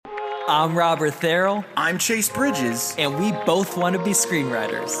I'm Robert Therrell. I'm Chase Bridges. And we both want to be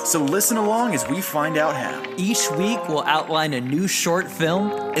screenwriters. So listen along as we find out how. Each week, we'll outline a new short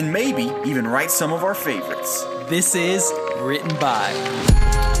film. And maybe even write some of our favorites. This is Written By.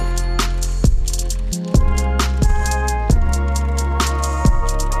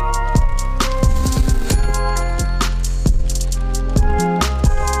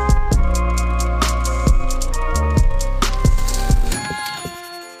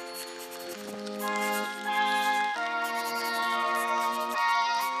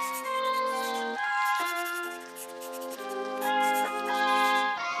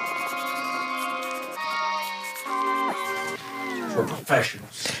 We're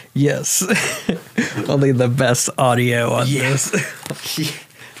professionals. Yes. Only the best audio on this.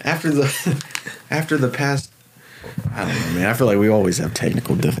 After the past, I don't know, man. I feel like we always have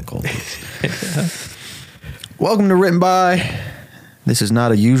technical difficulties. Welcome to Written By. This is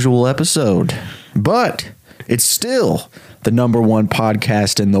not a usual episode, but it's still the #1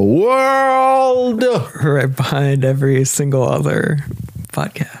 podcast in the world. Right behind every single other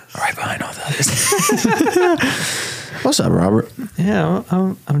podcast. Right behind all those. What's up, Robert? Yeah,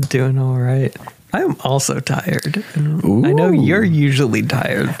 I'm doing all right. I'm also tired. I know you're usually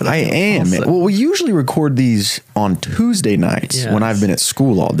tired, but I am. also. Well, we usually record these on Tuesday nights when I've been at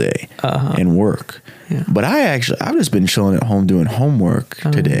school all day and work. Yeah. But I've just been chilling at home doing homework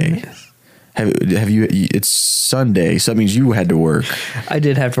today. Nice. Have you? It's Sunday, so that means you had to work. I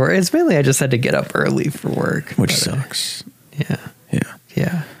did have to work. It's mainly I just had to get up early for work, Which sucks. Yeah.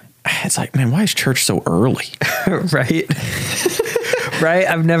 It's like, man, why is church so early? Right. Right.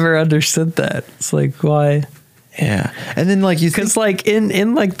 I've never understood that. It's like, why? Yeah. And then like because like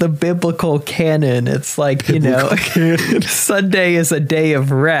in like the biblical canon, it's like, you know, Sunday is a day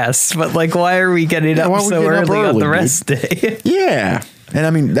of rest, but like, why are we getting up so early on the rest day? Yeah. And I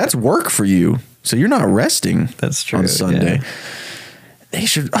mean, that's work for you. So you're not resting. That's true. On Sunday. Yeah. They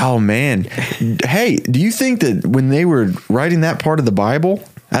should. Oh man. Hey, do you think that when they were writing that part of the Bible,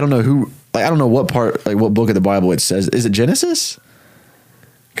 I don't know who, like, I don't know what part, like what book of the Bible it says. Is it Genesis?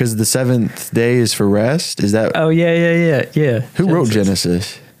 Because the seventh day is for rest. Is that? Oh yeah. Who wrote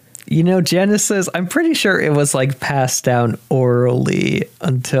Genesis? You know, Genesis, I'm pretty sure it was like passed down orally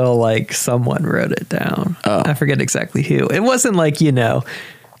until like someone wrote it down. Oh. I forget exactly who. It wasn't like, you know,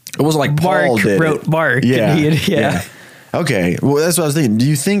 it was like Paul wrote Mark. Yeah. Yeah. Okay. Well, that's what I was thinking. Do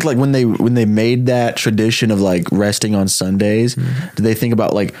you think like when they made that tradition of like resting on Sundays, do they think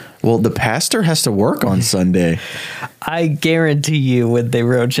about like, well, the pastor has to work on Sunday? I guarantee you when they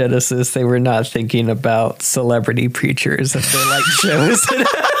wrote Genesis, they were not thinking about celebrity preachers if they like shows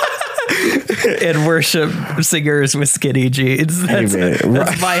and worship singers with skinny jeans. That's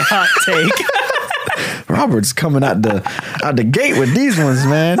my hot take. Robert's coming out the gate with these ones,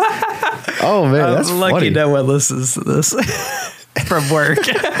 man. Oh man, that's lucky funny. no one listens to this from work.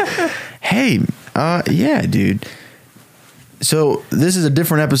 Hey, yeah, dude. So this is a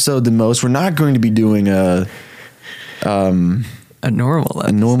different episode than most. We're not going to be doing a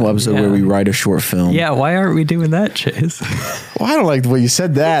normal episode where we write a short film. Yeah, why aren't we doing that, Chase? Well, I don't like the way you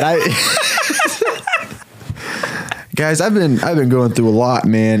said that. Guys, I've been going through a lot,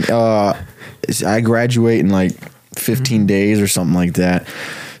 man. I graduate in like 15 days or something like that.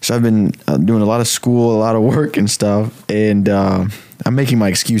 So I've been doing a lot of school, a lot of work and stuff. And I'm making my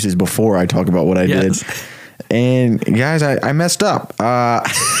excuses before I talk about what I did. And guys, I messed up.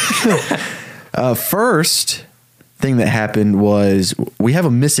 First thing that happened was we have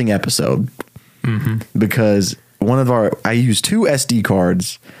a missing episode because I use 2 SD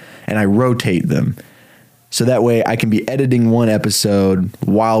cards and I rotate them. So that way I can be editing one episode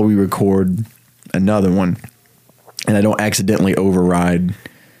while we record another one. And I don't accidentally override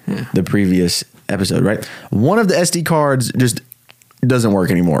the previous episode, right? One of the SD cards just doesn't work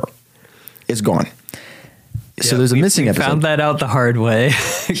anymore. It's gone. So there's a missing episode. Found that out the hard way.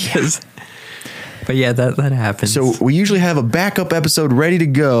 But yeah, that happens. So we usually have a backup episode ready to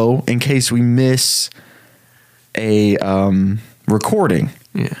go in case we miss a recording.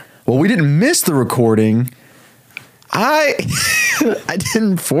 Yeah. Well, we didn't miss the recording. I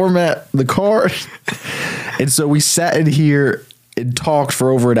didn't format the card. And so we sat in here and talked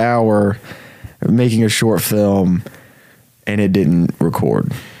for over an hour making a short film and it didn't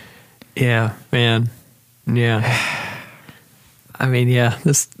record. Yeah, man. Yeah. I mean, yeah,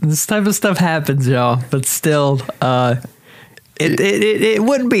 this type of stuff happens, y'all, but still it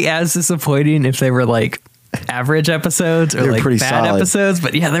wouldn't be as disappointing if they were like average episodes or like bad episodes,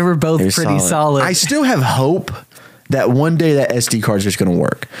 but yeah, they were both pretty solid. I still have hope that one day that SD card is just going to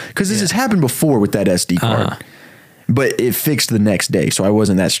work because this has happened before with that SD card. but it fixed the next day, so I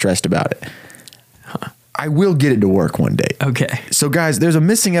wasn't that stressed about it. I will get it to work one day. Okay. So guys, there's a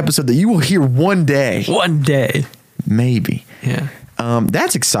missing episode that you will hear one day. One day. Maybe. Yeah.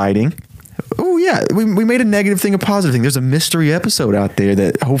 That's exciting. Oh yeah, we made a negative thing a positive thing. There's a mystery episode out there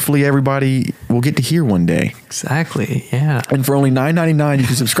that hopefully everybody will get to hear one day. Exactly. Yeah. And for only $9.99, you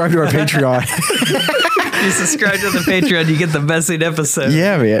can subscribe to our Patreon. You subscribe to the Patreon, you get the missing episode.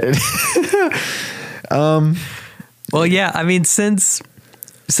 Yeah, man. Well, yeah. I mean, since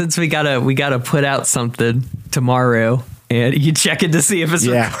we gotta put out something tomorrow, and you check it to see if it's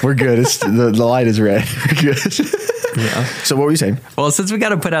Yeah, we're good. The light is red. We're good. Yeah. So what were you saying? Well, since we got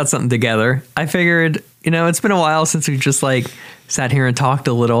to put out something together, I figured, it's been a while since we just like sat here and talked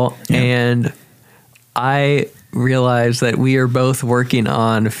a little, and I realized that we are both working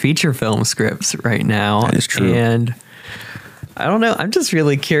on feature film scripts right now. That is true. And I don't know. I'm just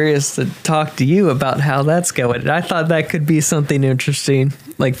really curious to talk to you about how that's going. And I thought that could be something interesting,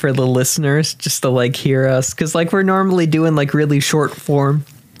 like for the listeners, just to like hear us, because like we're normally doing like really short form,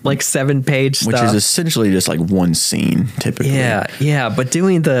 like 7-page stuff, Which is essentially just like one scene, typically. Yeah. But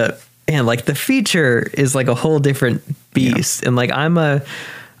doing the feature is like a whole different beast. And like I'm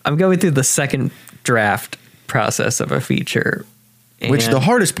going through the second draft process of a feature, Which the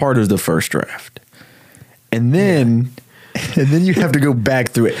hardest part is the first draft, and then you have to go back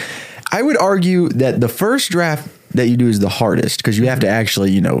through it. I would argue that the first draft that you do is the hardest because you have to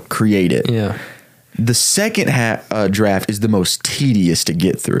actually create it. Yeah. The second draft is the most tedious to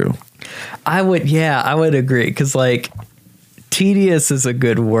get through. I would agree, because like tedious is a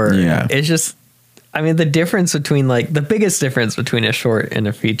good word. Yeah. It's just, the difference between the biggest difference between a short and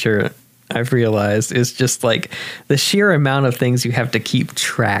a feature, I've realized, is just like the sheer amount of things you have to keep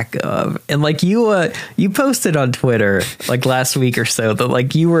track of. And like you posted on Twitter like last week or so that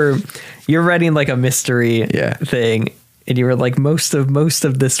like you're writing like a mystery thing, and you were like most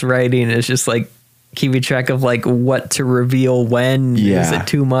of this writing is just like keeping track of like what to reveal when. Is it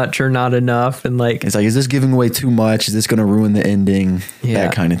too much or not enough? And like it's like, is this giving away too much? Is this going to ruin the ending?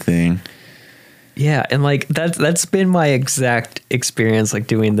 That kind of thing. Yeah, and like that's been my exact experience like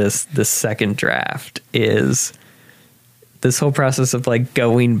doing this second draft, is this whole process of like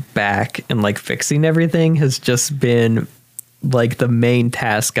going back and like fixing everything has just been like the main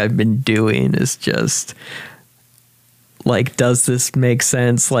task I've been doing, is just like, does this make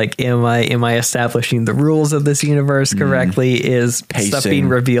sense? Like, am I establishing the rules of this universe correctly? Is stuff being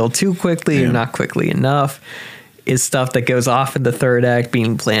revealed too quickly or not quickly enough? Is stuff that goes off in the third act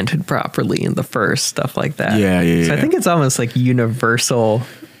being planted properly in the first? Stuff like that. Yeah. So I think it's almost like universal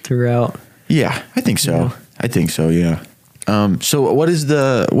throughout. Yeah, I think so. Yeah. I think so. Yeah. So what is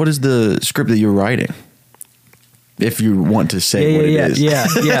the script that you're writing? If you want to say what it is. Yeah.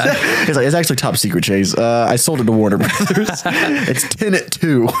 Because it's actually top secret, Chase. I sold it to Warner Brothers. It's Tenet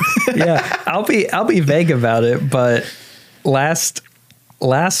 2. Yeah, I'll be vague about it, but last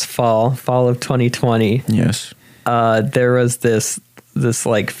fall of 2020. Yes. There was this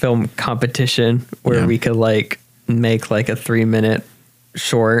like film competition where we could like make like a 3-minute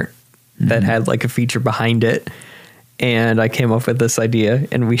short that had like a feature behind it. And I came up with this idea,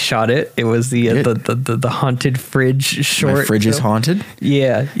 and we shot it. It was the haunted fridge short. My fridge is haunted.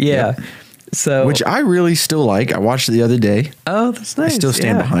 Yeah. So, which I really still like. I watched it the other day. Oh, that's nice. I still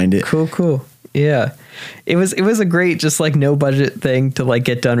stand behind it. Cool. Yeah, it was a great just like no budget thing to like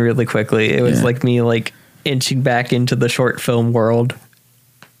get done really quickly. It was like me like inching back into the short film world.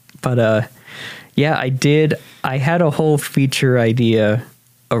 But I had a whole feature idea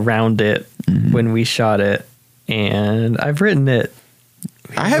around it when we shot it. And I've written it.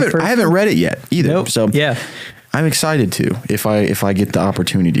 I haven't read it yet either. Nope. So I'm excited to if I get the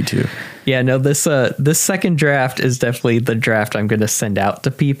opportunity to. Yeah, no, this second draft is definitely the draft I'm going to send out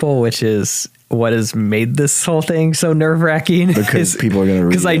to people, which is what has made this whole thing so nerve-wracking. Because people are going to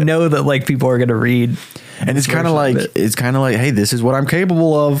read it. Because I know that like people are going to read. And it's kind of like hey, this is what I'm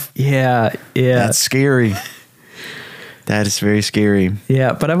capable of. Yeah. That's scary. That is very scary.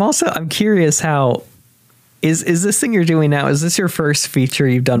 Yeah, but I'm curious how. Is this thing you're doing now? Is this your first feature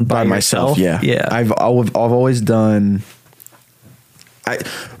you've done by myself? Yourself? Yeah. I've always done. I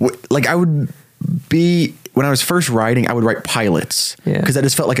would be, when I was first writing, I would write pilots because that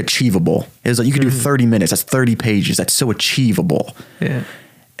just felt like achievable. It was like you could do 30 minutes. That's 30 pages. That's so achievable. Yeah.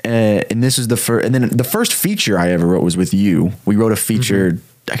 And this is the first. And then the first feature I ever wrote was with you. We wrote a feature.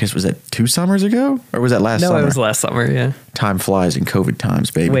 I guess, was that 2 summers ago, or was that last summer? No, it was last summer. Yeah. Time flies in COVID times,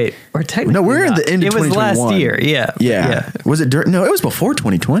 baby. Wait, or technically no, we're in the end of 2021. It was last year. Yeah. Was it during? No, it was before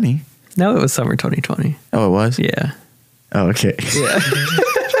 2020. No, it was summer 2020. Oh, it was. Yeah. Oh, okay. Yeah.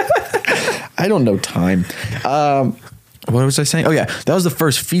 I don't know time. What was I saying? Oh yeah, that was the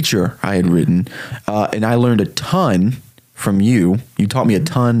first feature I had written, and I learned a ton from you. You taught me a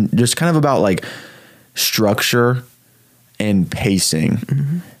ton, just kind of about like structure and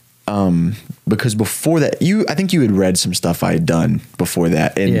pacing. Because before that, I think you had read some stuff I had done before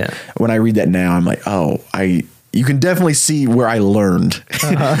that, and when I read that now, I'm like, you can definitely see where I learned.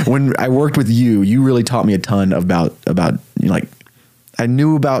 When I worked with you. You really taught me a ton about like, I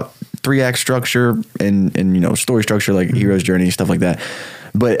knew about 3-act structure and story structure, like hero's journey, stuff like that,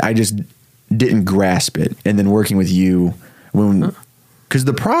 but I just didn't grasp it. And then working with you, because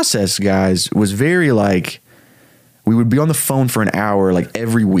the process, guys, was very like, we would be on the phone for an hour like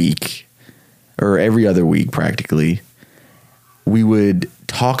every week or every other week practically. We would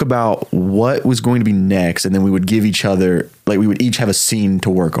talk about what was going to be next, and then we would give each other, like, we would each have a scene to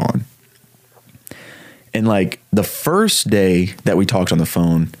work on. And like the first day that we talked on the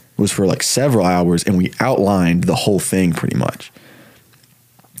phone was for like several hours, and we outlined the whole thing pretty much.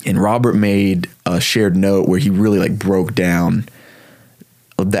 And Robert made a shared note where he really like broke down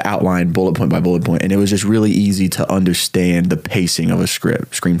the outline bullet point by bullet point, and it was just really easy to understand the pacing of a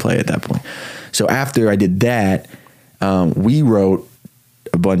screenplay at that point. So after I did that, we wrote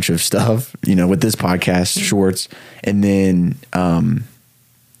a bunch of stuff, with this podcast shorts, and then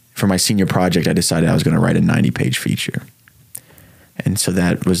for my senior project, I decided I was going to write a 90-page feature. And so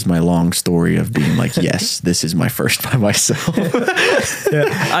that was my long story of being like, yes, this is my first by myself.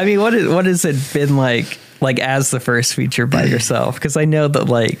 I mean, what has it been like as the first feature by yourself? Because I know that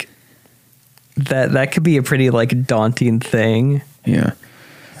like that could be a pretty like daunting thing. Yeah.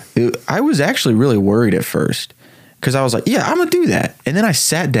 I was actually really worried at first because I was like, yeah, I'm going to do that. And then I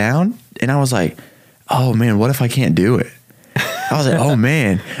sat down and I was like, oh man, what if I can't do it? I was like, oh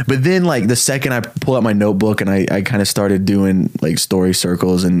man. But then like the second I pulled out my notebook and I kind of started doing like story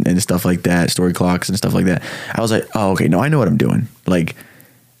circles and stuff like that, story clocks and stuff like that, I was like, oh, okay, no, I know what I'm doing. Like,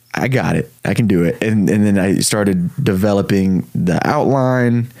 I got it. I can do it. And then I started developing the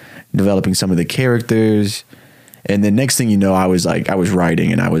outline, developing some of the characters. And then next thing you know, I was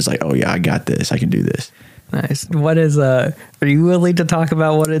writing and I was like, oh yeah, I got this. I can do this. Nice. What is are you willing to talk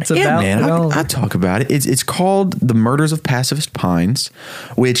about what it's about? Man, I talk about it. It's called The Murders of Pacifist Pines,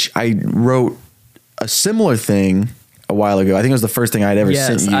 which I wrote a similar thing a while ago. I think it was the first thing I'd ever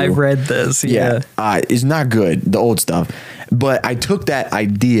sent you. Yes, I read this. Yeah. It's not good, the old stuff. But I took that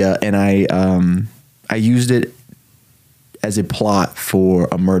idea and I used it as a plot for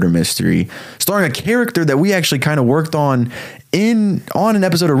a murder mystery starring a character that we actually kind of worked on an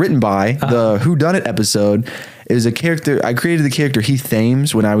episode of Written By, the Whodunit episode. It was a character, I created the character Heath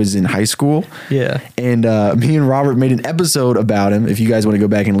Thames when I was in high school. Yeah. And me and Robert made an episode about him. If you guys want to go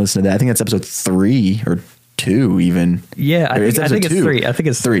back and listen to that, I think that's episode 3 or 2 even. Yeah, I think it's 3. I think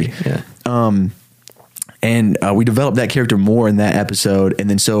it's 3. Yeah. And we developed that character more in that episode. And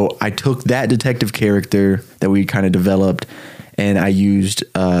then so I took that detective character that we kind of developed and I used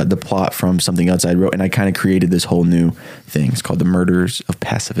the plot from something else I wrote, and I kind of created this whole new thing. It's called The Murders of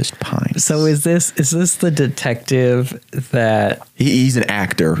Pacifist Pines. So is this the detective that... He's an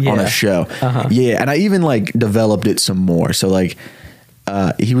actor on a show. Yeah, and I even like developed it some more. So like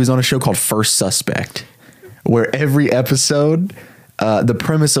he was on a show called First Suspect, where every episode... the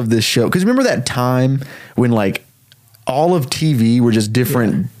premise of this show, because remember that time when like all of TV were just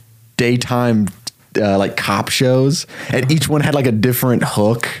different daytime like cop shows, and each one had like a different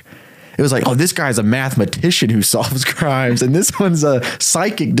hook. It was like, oh, this guy's a mathematician who solves crimes, and this one's a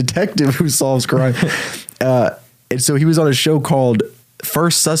psychic detective who solves crime. And so he was on a show called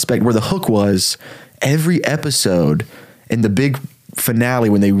First Suspect, where the hook was every episode and the big finale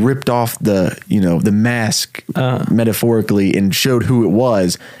when they ripped off the mask metaphorically and showed who it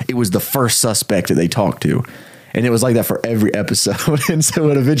was the first suspect that they talked to, and it was like that for every episode. And so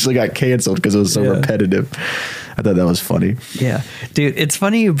it eventually got canceled because it was so repetitive. I thought that was funny. Yeah, dude, it's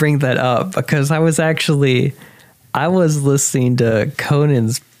funny you bring that up because I was listening to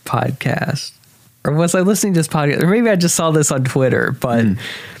Conan's podcast, or was I listening to his podcast, or maybe I just saw this on Twitter, but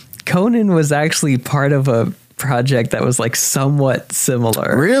Conan was actually part of a project that was like somewhat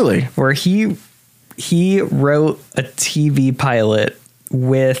similar. Really? Where he wrote a TV pilot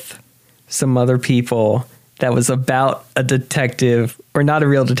with some other people that was about a detective, or not a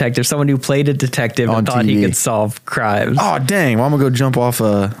real detective, someone who played a detective and thought he could solve crimes. Oh dang! Well, I'm gonna go jump off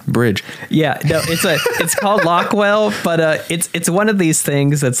a bridge. Yeah, no, it's called Lockwell, but it's one of these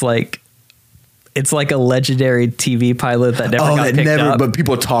things that's like it's like a legendary TV pilot that never got picked up. But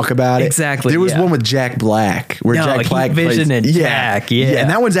people talk about it. Exactly. There was yeah. one with Jack Black where No, Jack Black Heat Vision plays, and Jack, yeah. And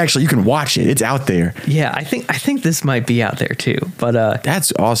that one's actually, you can watch it. It's out there. Yeah, I think this might be out there too. But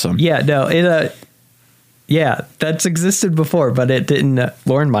That's awesome. yeah, no, it yeah, that's existed before, but it didn't.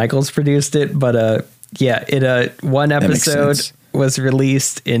 Lorne Michaels produced it, but yeah, it one makes episode sense. was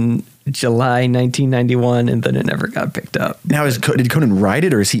released in July 1991, and then it never got picked up. Now, did Conan write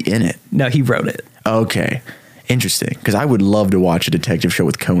it or is he in it? No, he wrote it. Okay. Interesting. Because I would love to watch a detective show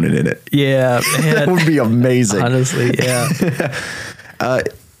with Conan in it. Yeah, That would be amazing. honestly, yeah.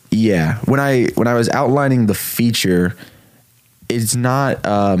 Yeah. When I was outlining the feature, it's not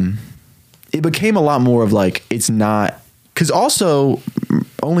it became a lot more of like, it's not, because also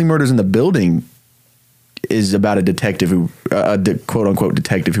Only Murders in the Building is about a detective who quote unquote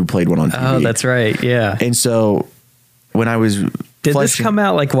detective who played one on TV. Oh, that's right. Yeah. And so when I was Did this come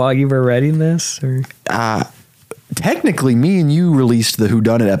out like while you were writing this, or? Technically, me and you released the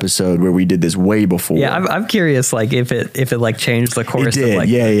Whodunit episode where we did this way before. Yeah, I'm curious, like if it like changed the course. It did. Of, like,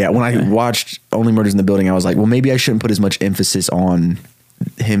 yeah. When I watched Only Murders in the Building, I was like, well, maybe I shouldn't put as much emphasis on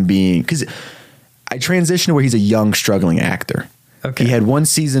him being, because I transitioned to where he's a young, struggling actor. Okay. He had one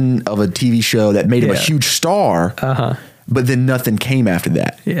season of a TV show that made him a Yeah. huge star, but then nothing came after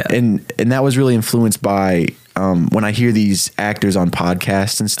that. Yeah. And that was really influenced by when I hear these actors on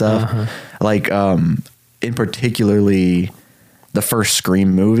podcasts and stuff, like in particularly the first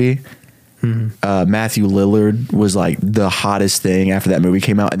Scream movie. Matthew Lillard was like the hottest thing after that movie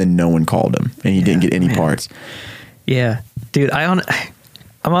came out, and then no one called him, and he didn't get any parts. Yeah, dude,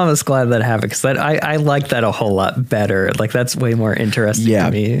 I'm almost glad that happened, because I like that a whole lot better. Like that's way more interesting to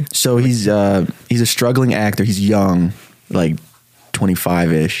me. So he's a struggling actor. He's young, like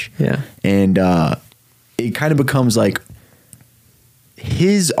 25-ish. Yeah. And it kind of becomes like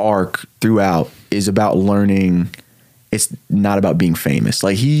his arc throughout is about learning. It's not about being famous.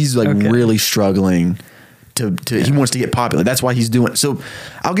 Like he's like really struggling to he wants to get popular. That's why he's doing. So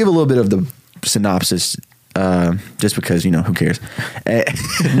I'll give a little bit of the synopsis just because, who cares?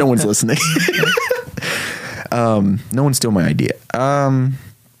 No one's listening. No one's stealing my idea.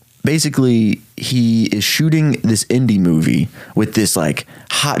 Basically, he is shooting this indie movie with this like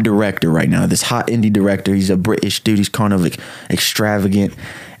hot director right now. This hot indie director. He's a British dude. He's kind of like extravagant,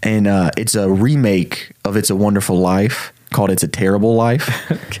 and it's a remake of It's a Wonderful Life called It's a Terrible Life,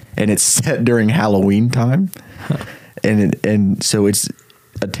 and it's set during Halloween time, and so it's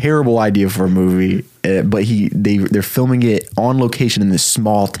a terrible idea for a movie. But they're filming it on location in this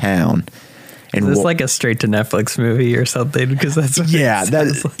small town. And is this like a straight to Netflix movie or something? Because that's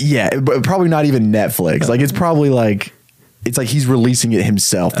what but probably not even Netflix. Like it's probably like it's like he's releasing it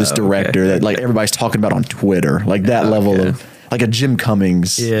himself. This director that like everybody's talking about on Twitter, like that level of like a Jim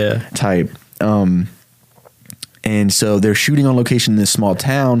Cummings type. And so they're shooting on location in this small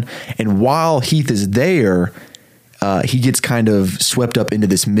town, and while Heath is there, he gets kind of swept up into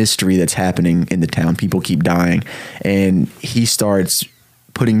this mystery that's happening in the town. People keep dying, and he starts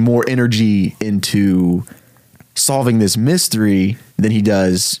putting more energy into solving this mystery than he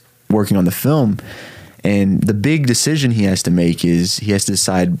does working on the film. And the big decision he has to make is he has to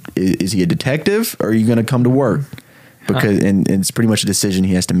decide, is he a detective or are you going to come to work? Because and it's pretty much a decision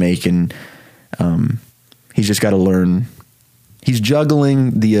he has to make, and he's just got to learn. He's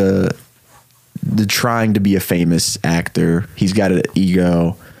juggling the trying to be a famous actor. He's got an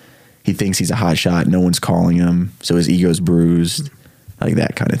ego. He thinks he's a hot shot. No one's calling him, so his ego's bruised. Like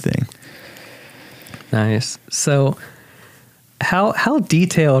that kind of thing. Nice. So how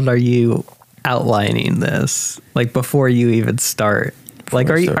detailed are you outlining this? Like before you even start?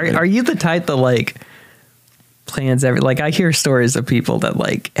 Like are you the type that like plans like I hear stories of people that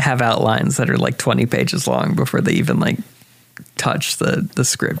like have outlines that are like 20 pages long before they even like touch the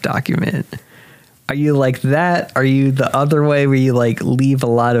script document. Are you like that? Are you the other way where you like leave a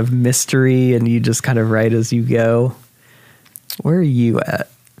lot of mystery and you just kind of write as you go? Where are you at?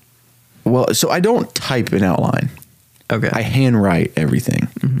 Well, so I don't type an outline. Okay. I handwrite everything.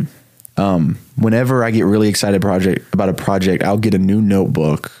 Whenever I get really excited about a project, I'll get a new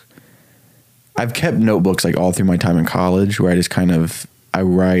notebook. I've kept notebooks like all through my time in college where I just kind of, I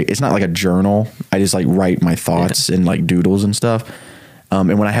write. It's not like a journal. I just like write my thoughts and like doodles and stuff.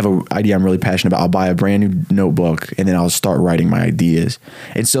 And when I have an idea I'm really passionate about, I'll buy a brand new notebook and then I'll start writing my ideas.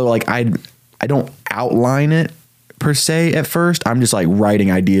 And so like I don't outline it per se at first. I'm just like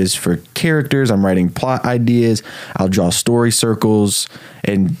writing ideas for characters. I'm writing plot ideas. I'll draw story circles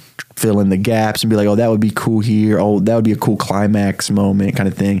and fill in the gaps and be like, oh, that would be cool here. Oh, that would be a cool climax moment kind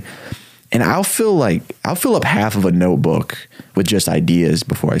of thing. And I'll fill up half of a notebook with just ideas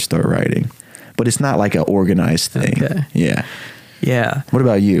before I start writing. but it's not like an organized thing. Okay. Yeah. Yeah. What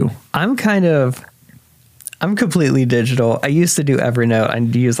about you? I'm completely digital. I used to do Evernote. I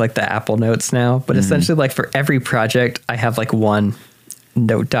use like the Apple Notes now, but essentially like for every project, I have like one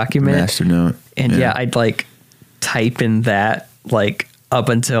note document. Master note. And yeah, I'd like type in that like up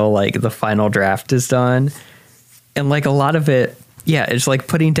until like the final draft is done. And like a lot of it, yeah, it's like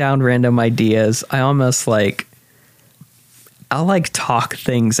putting down random ideas. I'll like talk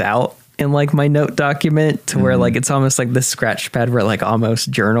things out in like my note document to where like it's almost like the scratch pad where like almost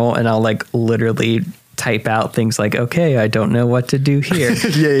journal, and I'll like literally type out things like, okay, I don't know what to do here.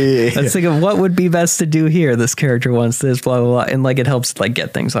 Yeah. Let's think of what would be best to do here. This character wants this, blah, blah, blah. And like, it helps like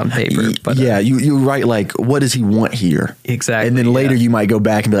get things on paper. But yeah, you write like, what does he want here? Exactly. And then later you might go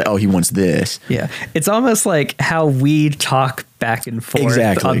back and be like, oh, he wants this. Yeah. It's almost like how we talk back and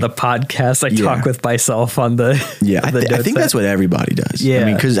forth on the podcast. I talk with myself on the, I think that's what everybody does. Yeah. I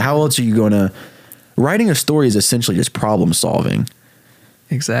mean, because how else are you going to, writing a story is essentially just problem solving.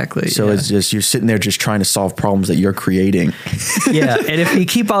 Exactly. So it's just, you're sitting there just trying to solve problems that you're creating. Yeah. And if you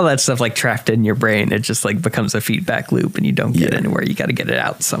keep all that stuff like trapped in your brain, it just like becomes a feedback loop and you don't get anywhere. You got to get it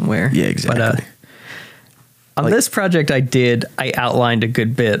out somewhere. Yeah, exactly. But on this project I outlined a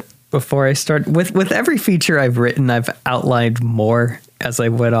good bit before I start. With every feature I've written, I've outlined more as I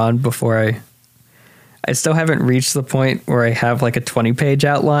went on before I still haven't reached the point where I have like a 20-page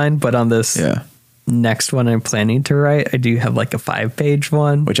outline, but on this next one I'm planning to write, I do have like a 5-page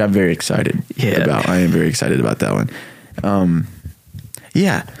one, which I'm very excited about. I am very excited about that one.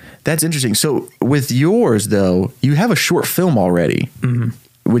 Yeah, that's interesting. So with yours though, you have a short film already,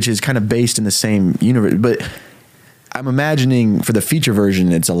 which is kind of based in the same universe, but I'm imagining for the feature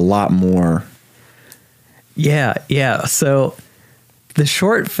version, it's a lot more. Yeah. So the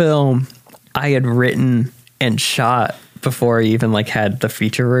short film I had written and shot before I even like had the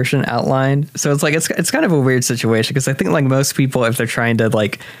feature version outlined. So it's like, it's kind of a weird situation because I think like most people, if they're trying to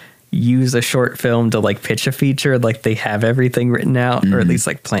like use a short film to like pitch a feature, like they have everything written out or at least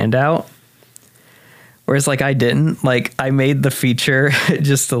like planned out. Whereas like I didn't, like I made the feature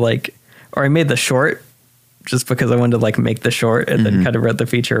just to like, or I made the short just because I wanted to like make the short and then kind of wrote the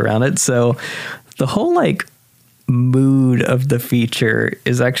feature around it. So the whole like mood of the feature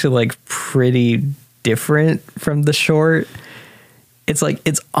is actually like pretty different from the short. It's like,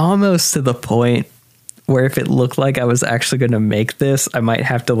 it's almost to the point where if it looked like I was actually going to make this, I might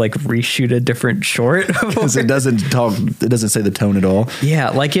have to like reshoot a different short because it doesn't say the tone at all. Yeah.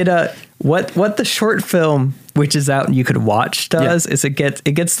 Like what the short film, which is out and you could watch does is it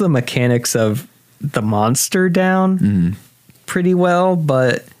gets the mechanics of the monster down pretty well,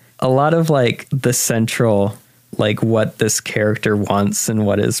 but a lot of like the central, like what this character wants and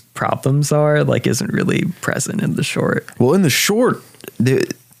what his problems are, like isn't really present in the short. Well, in the short,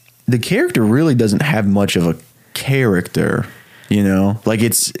 the character really doesn't have much of a character, you know, like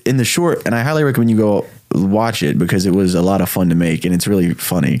it's in the short, and I highly recommend you go watch it because it was a lot of fun to make and it's really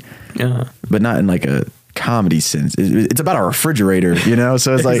funny, but not in like a comedy sense. It's about a refrigerator, you know,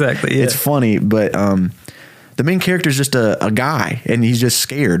 so it's like it's funny, but the main character is just a guy and he's just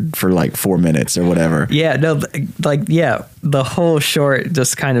scared for like 4 minutes or whatever. Yeah, no, like the whole short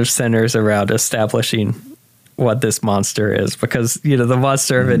just kind of centers around establishing what this monster is, because you know the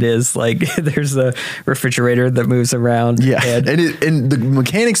monster of it is like there's a refrigerator that moves around. And the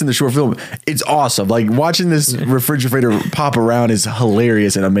mechanics in the short film, it's awesome. Like watching this refrigerator pop around is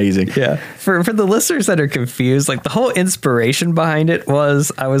hilarious and amazing. For the listeners that are confused, like the whole inspiration behind it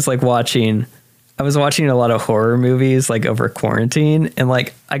was I was watching a lot of horror movies like over quarantine, and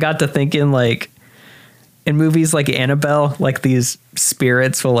like I got to thinking like in movies like Annabelle, like these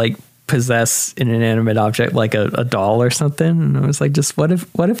spirits will like possess an inanimate object like a doll or something, and I was like, just what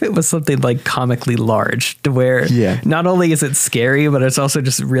if it was something like comically large to where not only is it scary but it's also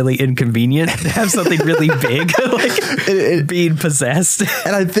just really inconvenient to have something really big like it being possessed.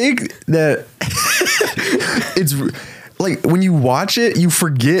 And I think that it's like when you watch it you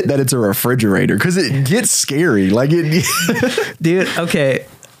forget that it's a refrigerator because it gets scary like it dude. Okay,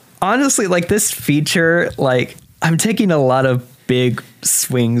 honestly, like this feature, like I'm taking a lot of big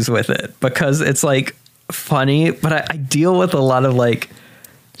swings with it because it's like funny, but I deal with a lot of like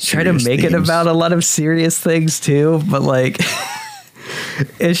try to make it about a lot of serious things too, but like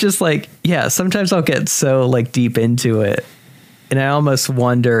it's just like sometimes I'll get so like deep into it and I almost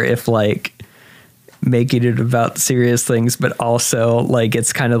wonder if like making it about serious things but also like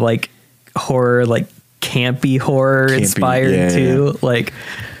it's kind of like horror, like campy horror inspired too. Like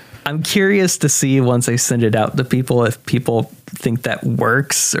I'm curious to see once I send it out to people if people think that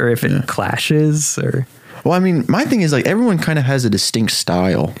works or if it clashes or. Well, I mean, my thing is like everyone kind of has a distinct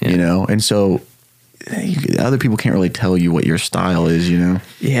style, you know, and so other people can't really tell you what your style is, you know?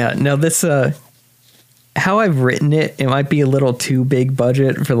 Yeah. No, this, how I've written it, it might be a little too big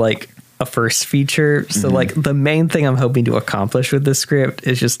budget for like a first feature. So like the main thing I'm hoping to accomplish with this script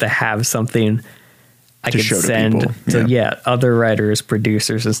is just to have something I To could show to send people. to other writers,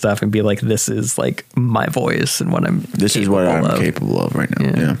 producers and stuff, and be like, this is like my voice and what I'm This is what I'm of. capable of right now.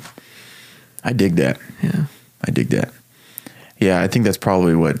 Yeah. Yeah. I dig that. Yeah. I dig that. Yeah, I think that's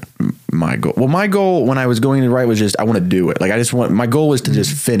probably what my goal. Well, my goal when I was going to write was just I want to do it. Like my goal was to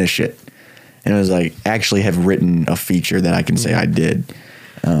just finish it, and it was like actually have written a feature that I can say I did.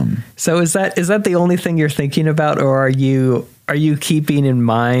 So is that the only thing you're thinking about, or are you keeping in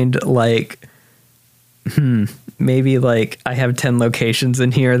mind like, maybe like I have 10 locations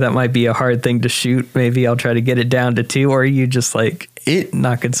in here that might be a hard thing to shoot. Maybe I'll try to get it down to 2, or are you just like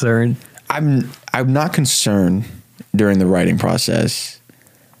not concerned? I'm not concerned during the writing process.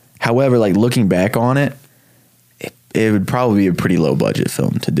 However, like looking back on it, it would probably be a pretty low budget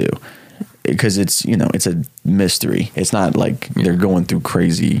film to do because it's a mystery. It's not like they're going through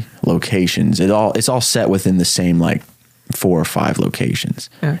crazy locations. It's all set within the same like 4 or 5 locations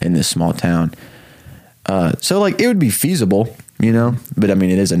in this small town. So like it would be feasible, but I mean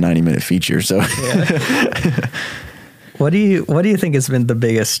it is a 90-minute feature. So What do you think has been the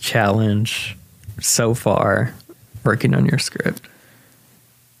biggest challenge so far working on your script?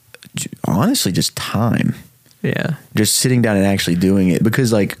 honestly, just time. Yeah. Just sitting down and actually doing it,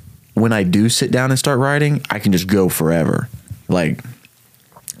 because like when I do sit down and start writing, I can just go forever. Like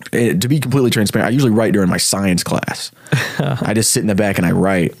to be completely transparent, I usually write during my science class. I just sit in the back and I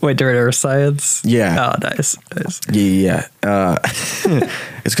write. Wait, during Earth Science? Yeah. Oh, nice. Yeah.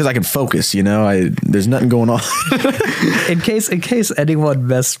 It's because I can focus, there's nothing going on. In case anyone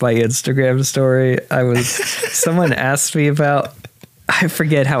missed my Instagram story, someone asked me about, I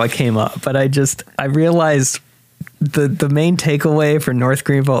forget how it came up, but I realized the main takeaway for North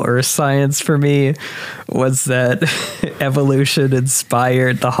Greenville Earth Science for me was that evolution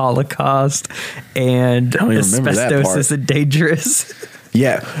inspired the Holocaust and asbestos isn't dangerous.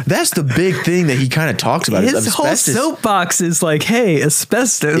 Yeah, that's the big thing that he kind of talks about. His whole soapbox is like, hey,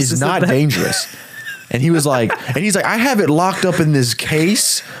 asbestos is not dangerous. And he's like, I have it locked up in this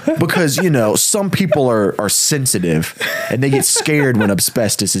case because, some people are sensitive and they get scared when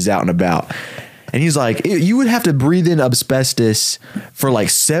asbestos is out and about. And he's like, you would have to breathe in asbestos for like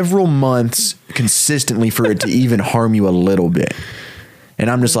several months consistently for it to even harm you a little bit. And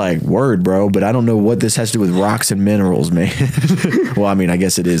I'm just like, word, bro, but I don't know what this has to do with rocks and minerals, man. Well, I mean, I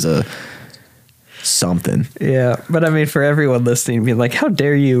guess it is something. Yeah, but I mean, for everyone listening, being like, how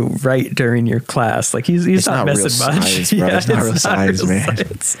dare you write during your class? Like, he's not missing much. Science, bro. It's not real science, man.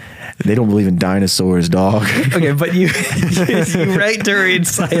 Science. They don't believe in dinosaurs, dog. Okay, but you write during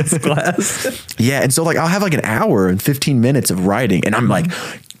science class. Yeah, and so like I'll have like an hour and 15 minutes of writing, and I'm like,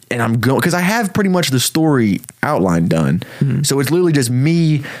 I'm going because I have pretty much the story outline done. Mm-hmm. So it's literally just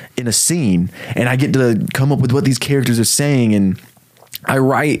me in a scene, and I get to come up with what these characters are saying, and I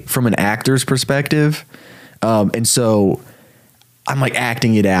write from an actor's perspective, and so I'm like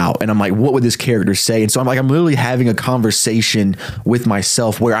acting it out, and I'm like, what would this character say? And so I'm literally having a conversation with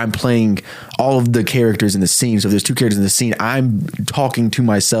myself where I'm playing all of the characters in the scene. So if there's 2 characters in the scene, I'm talking to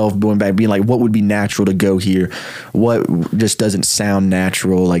myself, going back, being like, what would be natural to go here? What just doesn't sound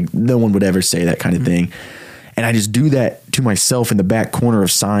natural? Like no one would ever say that kind of thing. And I just do that to myself in the back corner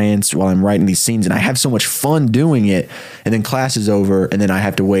of science while I'm writing these scenes. And I have so much fun doing it. And then class is over, and then I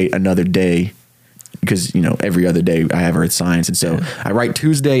have to wait another day because, every other day I have Earth Science. And so I write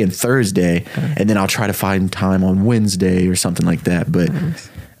Tuesday and Thursday, and then I'll try to find time on Wednesday or something like that. But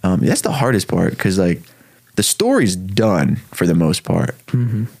that's the hardest part, because like the story's done for the most part.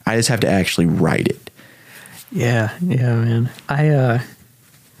 Mm-hmm. I just have to actually write it. Yeah, man. I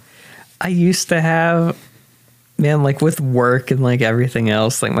used to have, man, like with work and like everything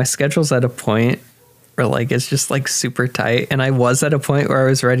else, like my schedule's at a point where like it's just like super tight, and I was at a point where I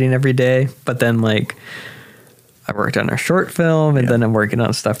was writing every day, but then like I worked on a short film, and then I'm working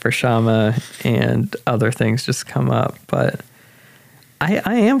on stuff for Shama, and other things just come up. But I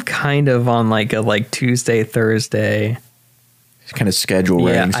am kind of on like a Tuesday, Thursday kind of schedule.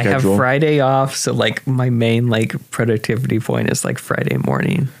 Yeah, I have Friday off, so like my main like productivity point is like Friday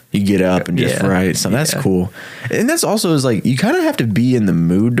morning. You get up and just write. So that's cool. And that's also is like you kind of have to be in the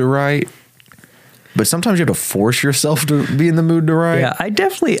mood to write. But sometimes you have to force yourself to be in the mood to write. Yeah,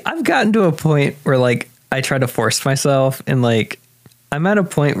 I've gotten to a point where like I try to force myself, and like I'm at a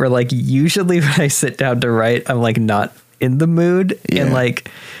point where like usually when I sit down to write, I'm like not in the mood, and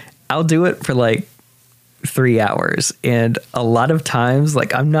like I'll do it for like 3 hours, and a lot of times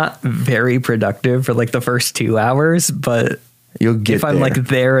like I'm not very productive for like the first 2 hours, but You'll get if I'm there. like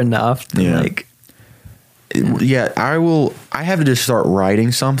there enough to Yeah. like Yeah, I have to just start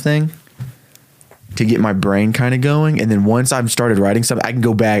writing something to get my brain kind of going, and then once I've started writing something, I can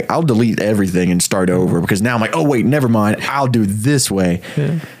go back. I'll delete everything and start over, because now I'm like, oh wait, never mind, I'll do it this way.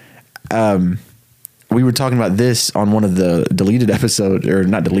 We were talking about this on one of the deleted episodes, or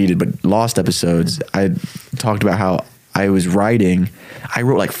not deleted, but lost episodes. I talked about how I was writing. I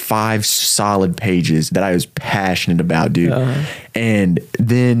wrote like 5 solid pages that I was passionate about, dude. And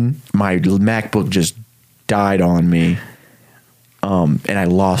then my MacBook just died on me. And I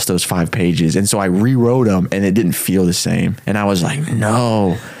lost those 5 pages. And so I rewrote them, and it didn't feel the same. And I was like,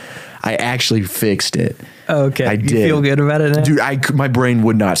 no, I actually fixed it. okay, I you did. feel good about it now? Dude, my brain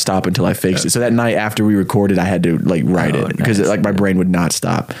would not stop until I fixed it. So that night after we recorded, I had to like write Oh, it, because nice. like my brain would not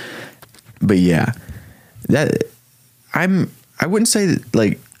stop. But yeah, I wouldn't say that,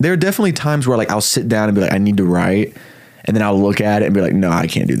 like, there are definitely times where like I'll sit down and be like, I need to write, and then I'll look at it and be like, no, I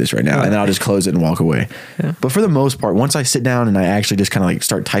can't do this right now, and then I'll just close it and walk away. Yeah. But for the most part, once I sit down and I actually just kind of like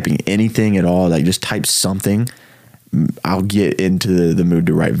start typing anything at all, like just type something, I'll get into the mood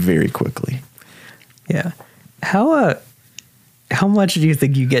to write very quickly. Yeah. How much do you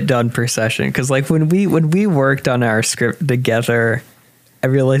think you get done per session? Because like when we worked on our script together, I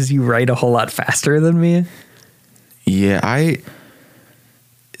realized you write a whole lot faster than me. Yeah,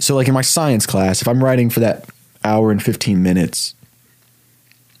 so like in my science class, if I'm writing for that hour and 15 minutes,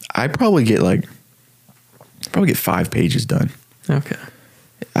 I probably get 5 pages done. Okay.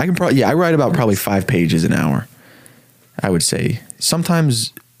 I can probably, I write about probably 5 pages an hour, I would say.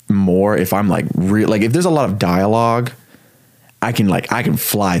 Sometimes more if I'm like like if there's a lot of dialogue, I can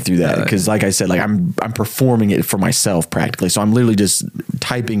fly through that, because like I said, like I'm performing it for myself practically. So I'm literally just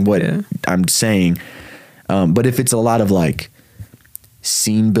typing what I'm saying. But if it's a lot of like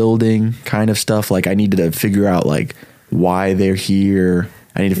scene building kind of stuff, like I need to figure out like why they're here.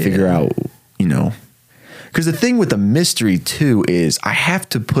 I need to figure out, because the thing with the mystery too is I have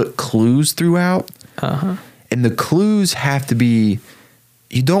to put clues throughout, and the clues have to be,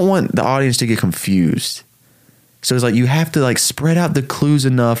 you don't want the audience to get confused. So it's like you have to like spread out the clues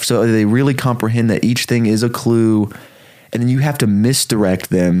enough so they really comprehend that each thing is a clue, and then you have to misdirect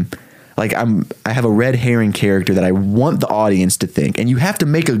them. Like I have a red herring character that I want the audience to think, and you have to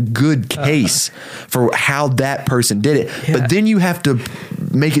make a good case for how that person did it. Yeah. But then you have to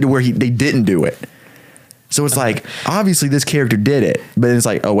make it to where they didn't do it. So it's like, obviously this character did it, but then it's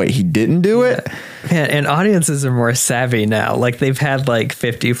like, oh wait, he didn't do it? Man, and audiences are more savvy now. Like they've had like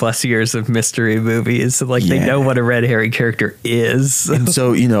 50 plus years of mystery movies. So like they know what a red herring character is. And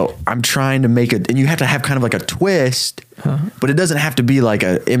so, I'm trying to make it, and you have to have kind of like a twist, but it doesn't have to be like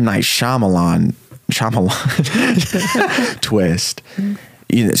a M. Night Shyamalan twist.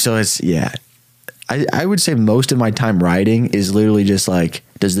 So it's, I would say most of my time writing is literally just like,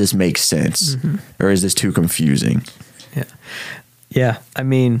 does this make sense? Or is this too confusing? Yeah. I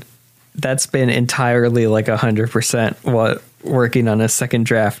mean, that's been entirely like 100% what working on a second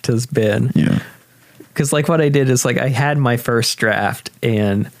draft has been. Yeah. Because like what I did is like I had my first draft,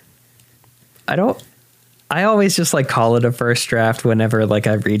 and I always just like call it a first draft whenever like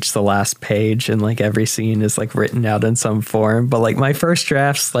I reach the last page and like every scene is like written out in some form. But like my first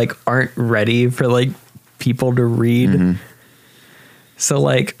drafts like aren't ready for like people to read. So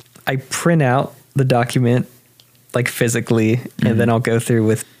like I print out the document like physically, and then I'll go through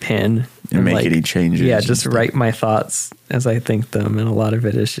with pen And make like, any changes. Yeah, and just stuff. write my thoughts as I think them. And a lot of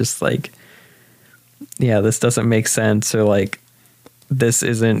it is just like, yeah, this doesn't make sense, or like this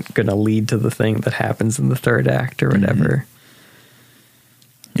isn't going to lead to the thing that happens in the third act or whatever.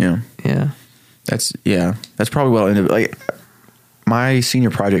 Yeah. Yeah. That's probably well ended. Like my senior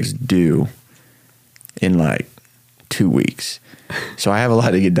project's due in like 2 weeks. So I have a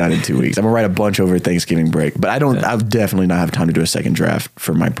lot to get done in 2 weeks. I'm gonna write a bunch over Thanksgiving break, but I'll definitely not have time to do a second draft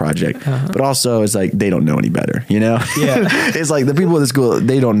for my project. But also it's like, they don't know any better, Yeah. It's like the people at the school,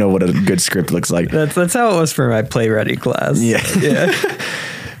 they don't know what a good script looks like. That's how it was for my play ready class. Yeah. Yeah.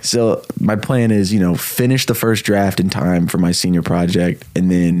 So my plan is, finish the first draft in time for my senior project,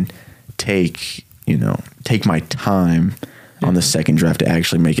 and then take my time on the second draft to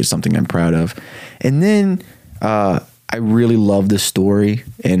actually make it something I'm proud of. And then I really love this story,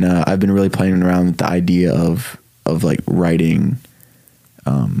 and I've been really playing around with the idea of like writing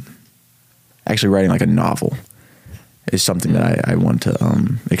like a novel is something that I want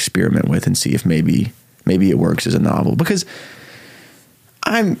to experiment with and see if maybe it works as a novel, because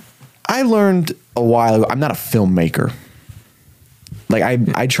I learned a while ago, I'm not a filmmaker, Like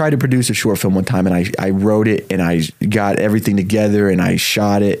I tried to produce a short film one time, and I wrote it, and I got everything together, and I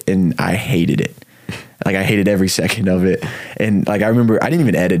shot it, and I hated it. Like I hated every second of it. And like I remember I didn't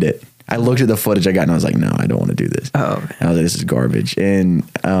even edit it. I looked at the footage I got, and I was like, no, I don't want to do this. Oh, man. And I was like, this is garbage. And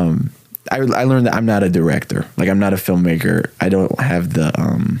I learned that I'm not a director. Like I'm not a filmmaker. I don't have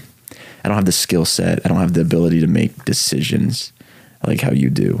the skill set. I don't have the ability to make decisions like how you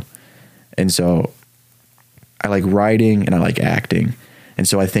do. And so I like writing and I like acting. And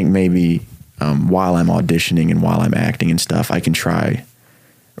so I think maybe while I'm auditioning and while I'm acting and stuff, I can try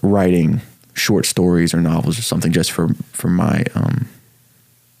writing short stories or novels or something just for my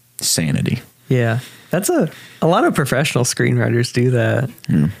sanity. Yeah. That's a lot of professional screenwriters do that.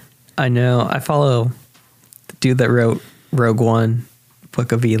 I know. I follow the dude that wrote Rogue One,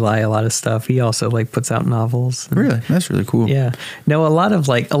 Book of Eli, a lot of stuff. He also like puts out novels. Really? That's really cool. Yeah. No, a lot of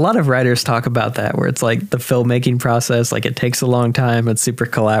writers talk about that, where it's like the filmmaking process, like it takes a long time. It's super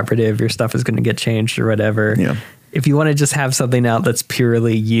collaborative. Your stuff is going to get changed or whatever. Yeah. If you want to just have something out that's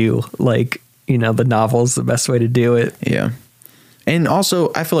purely you, like, you know, the novel's the best way to do it. Yeah. And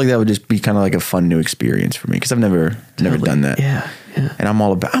also, I feel like that would just be kind of like a fun new experience for me, because I've never done that. Yeah. And I'm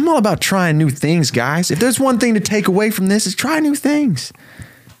all about trying new things, guys. If there's one thing to take away from this, is try new things.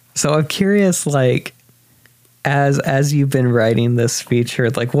 So I'm curious, like, as you've been writing this feature,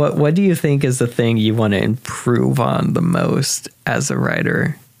 like, what do you think is the thing you want to improve on the most as a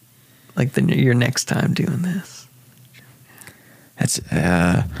writer, like your next time doing this? That's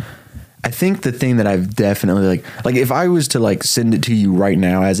I think the thing that I've definitely like if I was to like send it to you right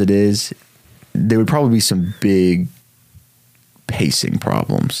now as it is, there would probably be some big pacing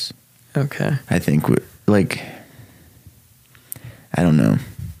problems. Okay. I think like, I don't know.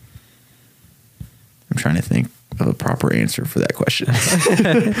 I'm trying to think of a proper answer for that question.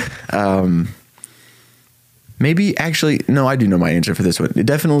 Maybe actually, no, I do know my answer for this one.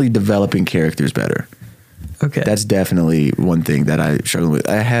 Definitely developing characters better. Okay. That's definitely one thing that I struggle with.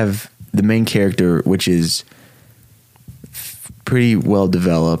 I have the main character, which is pretty well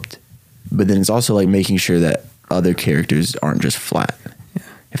developed, but then it's also like making sure that other characters aren't just flat,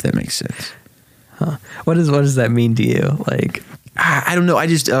 if that makes sense. Huh. What does that mean to you? Like, I don't know. I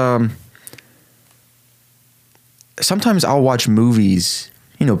just sometimes I'll watch movies,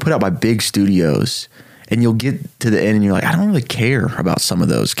 you know, put out by big studios, and you'll get to the end and you're like, I don't really care about some of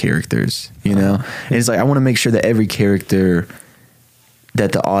those characters, you know? And it's like, I want to make sure that every character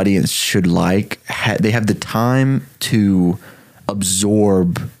that the audience should like, they have the time to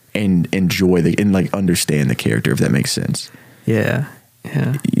absorb and enjoy and like understand the character, if that makes sense. yeah.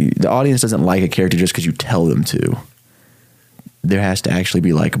 Yeah. The audience doesn't like a character just because you tell them to. There has to actually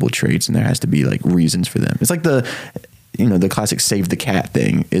be likable traits, and there has to be like reasons for them. It's like the classic save the cat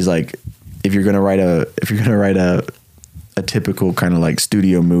thing is like, if you're gonna write a typical kind of like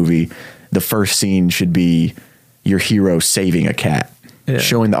studio movie, the first scene should be your hero saving a cat,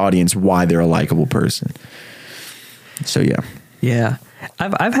 showing the audience why they're a likable person. So yeah,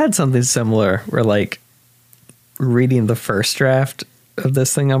 I've had something similar where, like, reading the first draft of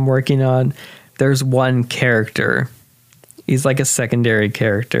this thing I'm working on, there's one character, he's like a secondary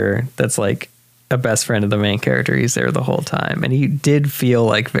character that's like a best friend of the main character. He's there the whole time, and he did feel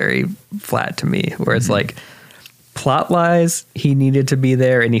like very flat to me, where it's like, plot wise, he needed to be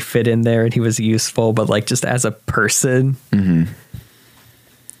there and he fit in there and he was useful, but like just as a person,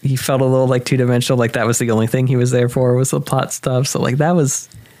 he felt a little like two-dimensional. Like that was the only thing he was there for, was the plot stuff. So like that was,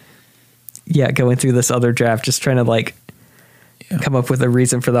 going through this other draft, just trying to like come up with a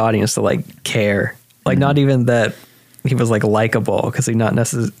reason for the audience to like care. Like not even that he was like likable, because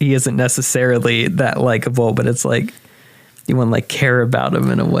he isn't necessarily that likable, but it's like you want to like care about him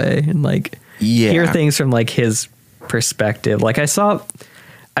in a way and like hear things from like his perspective. Like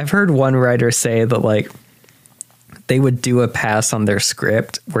I've heard one writer say that like they would do a pass on their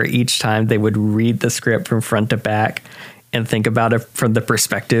script where each time they would read the script from front to back and think about it from the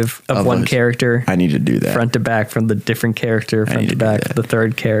perspective of one character. I need to do that. Front to back from the different character, front to back the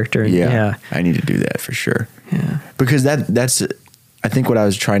third character. Yeah. I need to do that for sure. Yeah. Because that's I think what I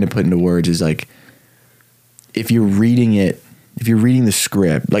was trying to put into words is like, if you're reading the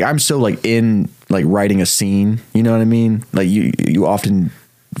script, like I'm so like in like writing a scene, you know what I mean? Like you often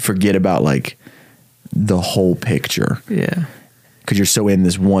forget about like the whole picture. Yeah. Because you're so in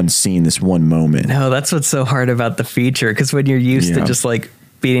this one scene, this one moment. No, that's what's so hard about the feature. Because when you're used to just like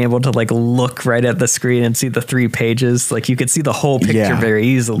being able to like look right at the screen and see the 3 pages, like you could see the whole picture very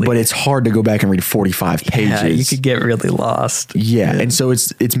easily. But it's hard to go back and read 45 pages. Yeah, you could get really lost. Yeah. And so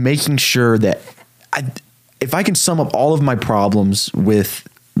it's making sure that if I can sum up all of my problems with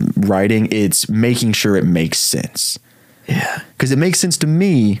writing, it's making sure it makes sense. Yeah. because it makes sense to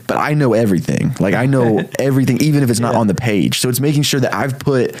me, but I know everything. Like I know everything, even if it's not on the page. So it's making sure that I've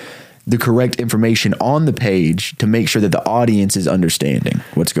put the correct information on the page to make sure that the audience is understanding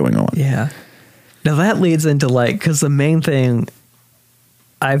what's going on. Yeah. Now that leads into like, because the main thing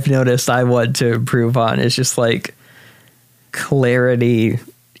I've noticed I want to improve on is just like clarity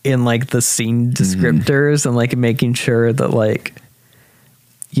in like the scene descriptors and like making sure that like,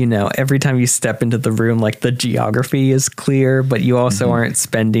 you know, every time you step into the room, like the geography is clear, but you also aren't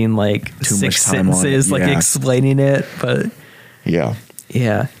spending like Too much 6 time on it, sentences like yeah. explaining it. But Yeah.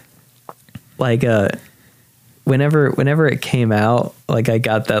 yeah, like whenever it came out, like I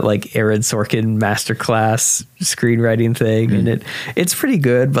got that like Aaron Sorkin masterclass screenwriting thing, and it's pretty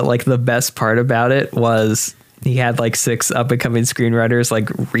good. But like the best part about it was he had like 6 up and coming screenwriters like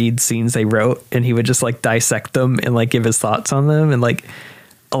read scenes they wrote, and he would just like dissect them and like give his thoughts on them. And like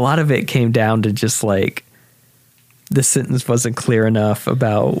a lot of it came down to just like the sentence wasn't clear enough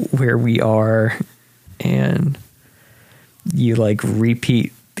about where we are, and you like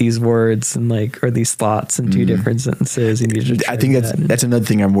repeat these words and like, or these thoughts in 2 different sentences. And you just I think that's another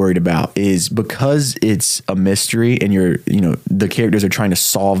thing I'm worried about, is because it's a mystery and the characters are trying to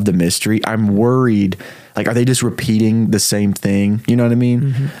solve the mystery. I'm worried, like, are they just repeating the same thing? You know what I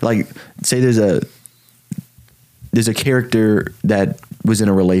mean? Like, say there's a character that was in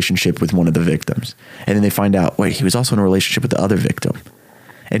a relationship with one of the victims, and then they find out, wait, he was also in a relationship with the other victim.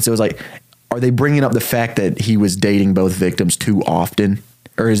 And so it's like, are they bringing up the fact that he was dating both victims too often?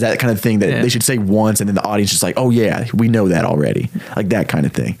 Or is that kind of thing that they should say once and then the audience is like, oh yeah, we know that already. Like that kind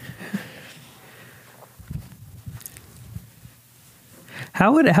of thing.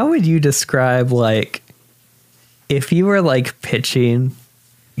 How would you describe, like, if you were like pitching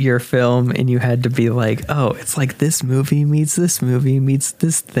your film and you had to be like, oh, it's like this movie meets this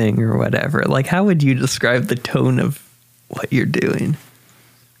thing or whatever. Like, how would you describe the tone of what you're doing?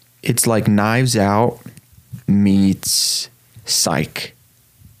 It's like Knives Out meets Psych.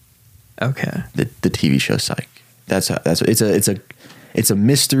 Okay. The TV show Psych. That's it's a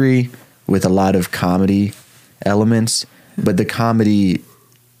mystery with a lot of comedy elements, but the comedy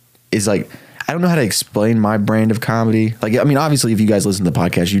is like, I don't know how to explain my brand of comedy. Like, I mean, obviously if you guys listen to the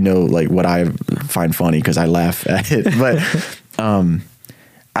podcast, you know, like what I find funny because I laugh at it, but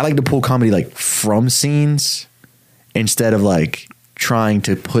I like to pull comedy like from scenes instead of like trying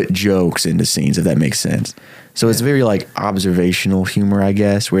to put jokes into scenes, if that makes sense. So it's very like observational humor, I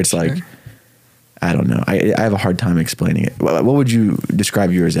guess, where it's like, I don't know. I have a hard time explaining it. What would you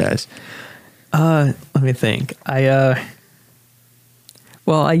describe yours as? Let me think. I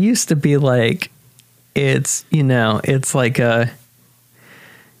used to be like, it's like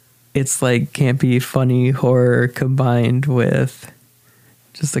campy, funny horror combined with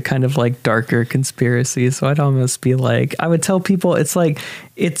just a kind of like darker conspiracy. So I'd almost be like, I would tell people it's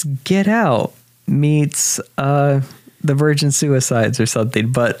Get Out meets The Virgin Suicides or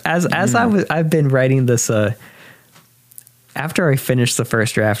something. But I've been writing this after I finished the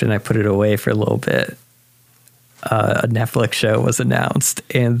first draft and I put it away for a little bit, a Netflix show was announced,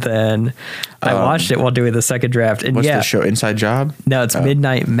 and then I watched it while doing the second draft. And what's the show? Inside Job? No, it's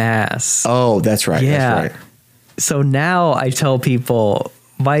Midnight Mass. Oh, that's right. Yeah. That's right. So now I tell people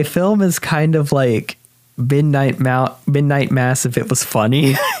my film is kind of like Midnight Mass if it was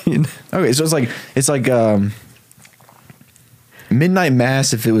funny. Okay, so it's like Midnight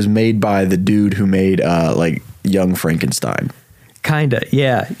Mass if it was made by the dude who made like Young Frankenstein. Kinda,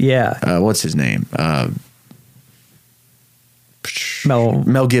 yeah. What's his name?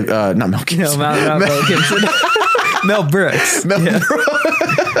 Mel Gibson. Not Mel Gibson. No, not Mel Gibson. Mel Brooks.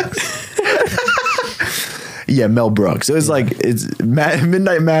 Yeah, Mel Brooks. It was like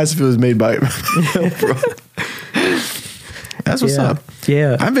Midnight Mass if it was made by Mel Brooks. That's what's up.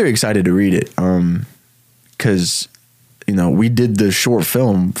 Yeah, I'm very excited to read it. Because we did the short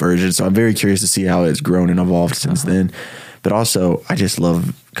film version, so I'm very curious to see how it's grown and evolved since then. But also, I just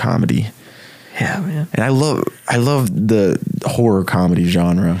love comedy. Yeah, man. And I love the horror comedy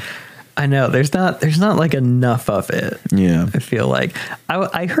genre. I know there's not like enough of it. Yeah, I feel like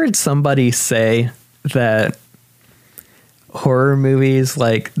I heard somebody say that horror movies,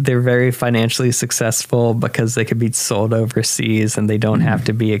 like, they're very financially successful because they can be sold overseas and they don't have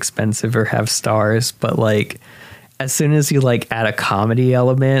to be expensive or have stars. But like, as soon as you like add a comedy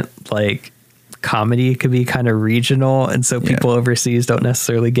element, like, comedy could be kind of regional, and so people overseas don't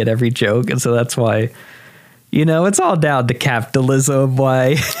necessarily get every joke, and so that's why it's all down to capitalism,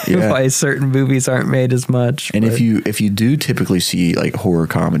 why certain movies aren't made as much. And if you do typically see like horror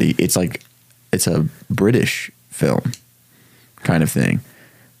comedy, it's like it's a British film kind of thing,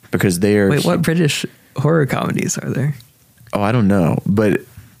 because they're what British horror comedies are there? Oh, I don't know, but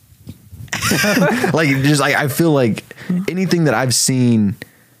like just I feel like anything that I've seen,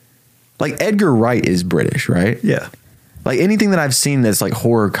 like Edgar Wright is British, right? Yeah. Like anything that I've seen that's like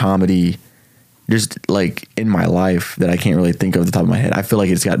horror comedy, just like in my life that I can't really think of at the top of my head, I feel like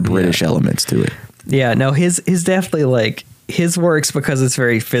it's got British elements to it. Yeah, no, his definitely like his works because it's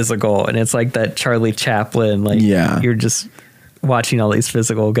very physical and it's like that Charlie Chaplin, like you're just watching all these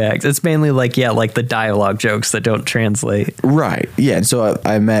physical gags. It's mainly like like the dialogue jokes that don't translate. Right. Yeah. And so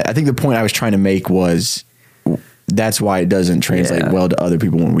I think the point I was trying to make was that's why it doesn't translate well to other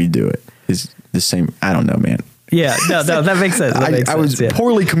people when we do it. Is the same. I don't know, man. Yeah, no, that makes sense. I was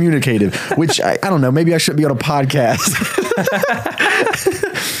poorly communicative, which I don't know. Maybe I shouldn't be on a podcast.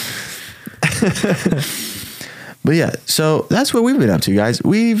 But yeah, so that's what we've been up to, guys.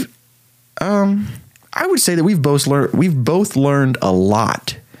 We've, I would say that we've both learned a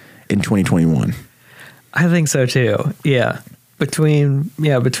lot in 2021. I think so too. Yeah, between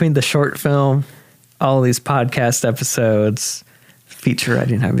the short film, all these podcast episodes, feature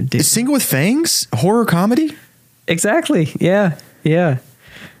writing I've been doing. Is Single with Fangs horror comedy? Exactly. Yeah. Yeah.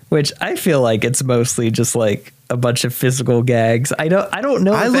 Which I feel like it's mostly just like a bunch of physical gags. I don't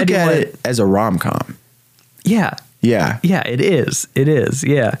know. I look at it as a rom-com. Yeah. Yeah. Yeah. It is. It is.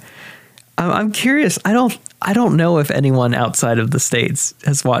 Yeah. I'm curious. I don't know if anyone outside of the States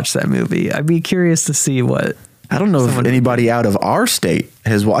has watched that movie. I'd be curious to see what. I don't know if anybody out of our state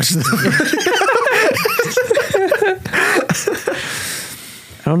has watched it.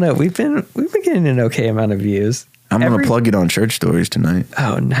 I don't know. We've been getting an okay amount of views. I'm going to plug it on Church Stories tonight.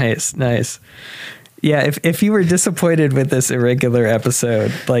 Oh, nice. Yeah, if you were disappointed with this irregular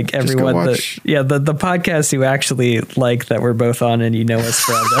episode, like everyone, the podcast you actually like that we're both on and you know us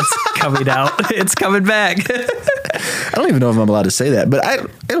from, that's coming out. It's coming back. I don't even know if I'm allowed to say that, but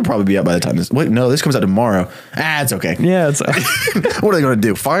it'll probably be out by the time this. Wait, no, this comes out tomorrow. It's okay. Yeah, it's. What are they going to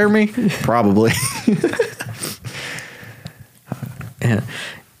do? Fire me? Probably.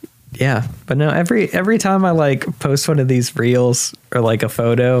 Yeah, but no, every time I like post one of these reels or like a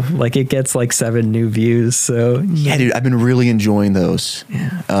photo, like it gets like 7 new views. So yeah, dude, I've been really enjoying those.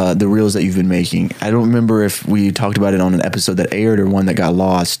 Yeah. The reels that you've been making. I don't remember if we talked about it on an episode that aired or one that got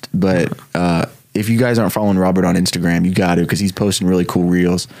lost, but if you guys aren't following Robert on Instagram, you got to, because he's posting really cool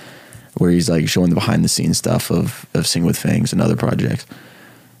reels where he's like showing the behind the scenes stuff of Sing with Fangs and other projects.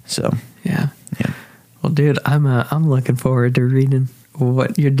 So yeah. Well, dude, I'm looking forward to reading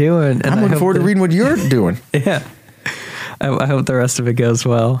what you're doing. And I'm looking forward to reading what you're doing. Yeah. I hope the rest of it goes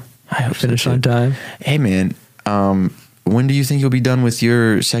well. I hope finish on time. Hey, man, when do you think you'll be done with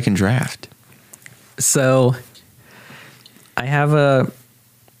your second draft? So I have a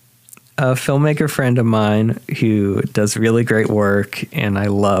filmmaker friend of mine who does really great work and I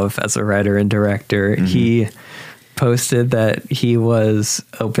love as a writer and director. Mm-hmm. He posted that he was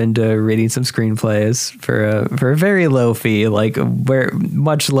open to reading some screenplays for a very low fee, like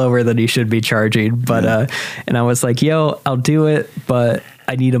much lower than he should be charging. But and I was like, yo, I'll do it, but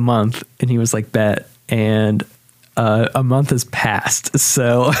I need a month. And he was like, bet. And a month has passed.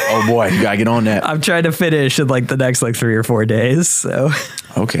 So oh boy, you gotta get on that. I'm trying to finish in like the next like 3 or 4 days. So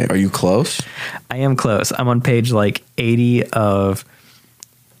okay, are you close? I am close. I'm on page like 80 of.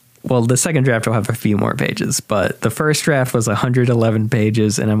 Well, the second draft will have a few more pages, but the first draft was 111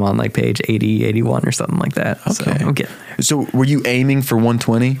 pages, and I'm on like page 80, 81 or something like that. Okay. So I'm getting there. So were you aiming for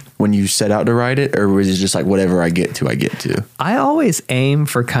 120 when you set out to write it, or was it just like whatever I get to? I always aim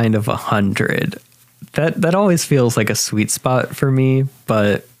for kind of 100. That always feels like a sweet spot for me,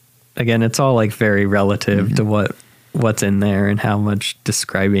 but again, it's all like very relative to what's in there and how much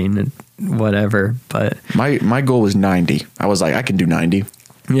describing and whatever. But my goal was 90. I was like, I can do 90.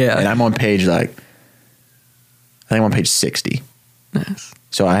 Yeah. And I'm on page I think I'm on page 60. Nice.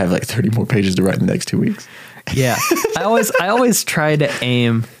 So I have like 30 more pages to write in the next 2 weeks. Yeah. I always try to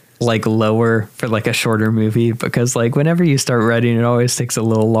aim like lower for like a shorter movie, because like whenever you start writing, it always takes a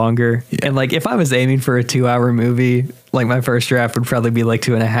little longer. Yeah. And like if I was aiming for a 2-hour movie, like my first draft would probably be like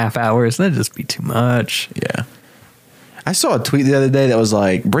 2.5 hours. That'd just be too much. Yeah. I saw a tweet the other day that was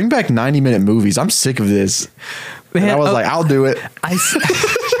like, bring back 90-minute movies. I'm sick of this. Man, and I was like, I'll do it.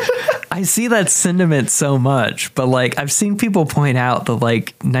 I see that sentiment so much, but like I've seen people point out that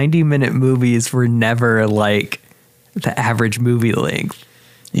like 90-minute movies were never like the average movie length.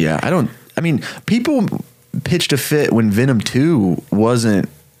 Yeah, I mean, people pitched a fit when Venom 2 wasn't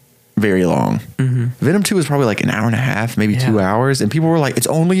very long. Mm-hmm. Venom 2 was probably like an hour and a half, maybe 2 hours. And people were like, it's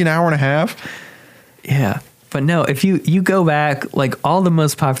only an hour and a half. Yeah. But no, if you go back, like all the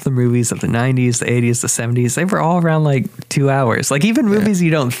most popular movies of the 90s, the 80s, the 70s, they were all around like 2 hours. Like even movies you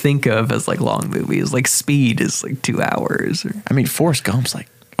don't think of as like long movies, like Speed is like 2 hours. I mean, Forrest Gump's like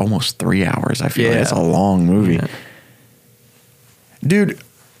almost 3 hours. I feel like it's a long movie. Yeah. Dude.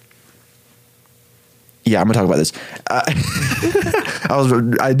 Yeah, I'm gonna talk about this.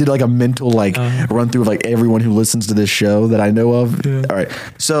 I did like a mental run through of like everyone who listens to this show that I know of. Yeah. All right,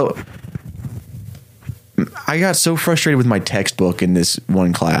 so I got so frustrated with my textbook in this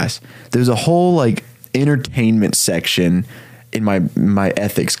one class. There's a whole like entertainment section in my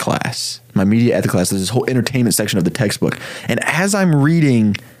ethics class, my media ethics class. There's this whole entertainment section of the textbook, and as I'm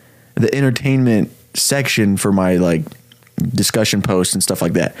reading the entertainment section for my like discussion posts and stuff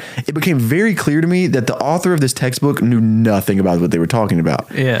like that, it became very clear to me that the author of this textbook knew nothing about what they were talking about.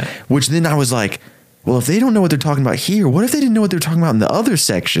 Yeah. Which then I was like, well, if they don't know what they're talking about here, what if they didn't know what they're talking about in the other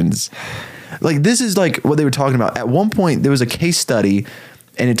sections? Like, this is like what they were talking about. At one point, there was a case study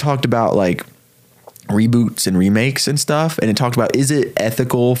and it talked about like reboots and remakes and stuff. And it talked about, is it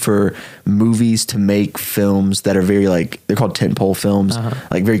ethical for movies to make films that are very like, they're called tentpole films,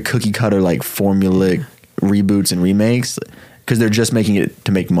 like very cookie cutter, like formulaic reboots and remakes, because they're just making it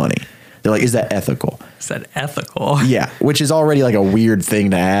to make money. They're like, is that ethical? Is that ethical? Yeah, which is already like a weird thing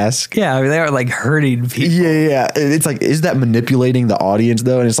to ask. Yeah, I mean, they are like hurting people. Yeah. It's like, is that manipulating the audience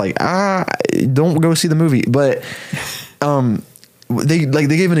though? And it's like, don't go see the movie. But they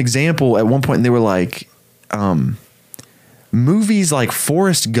gave an example at one point, and they were like, movies like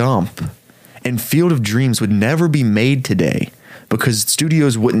Forrest Gump and Field of Dreams would never be made today because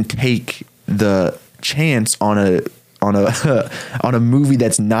studios wouldn't take the chance on a movie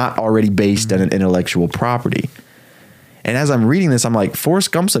that's not already based on an intellectual property. And as I'm reading this, I'm like,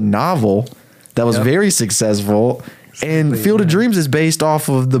 Forrest Gump's a novel that was very successful, and Field of Dreams is based off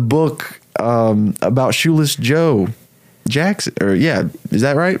of the book about Shoeless Joe Jackson, is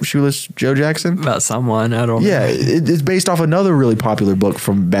that right? Shoeless Joe Jackson? About someone, I don't know. Yeah, it's based off another really popular book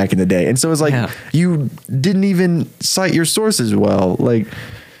from back in the day. And so it's like, you didn't even cite your sources well. Like,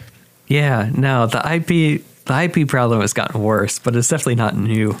 yeah, no, the IP problem has gotten worse, but it's definitely not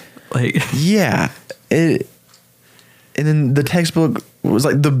new. Like, yeah, and then the textbook was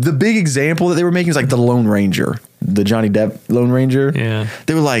like the big example that they were making is like the Lone Ranger, the Johnny Depp Lone Ranger. Yeah,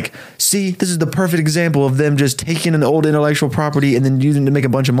 they were like, see, this is the perfect example of them just taking an old intellectual property and then using it to make a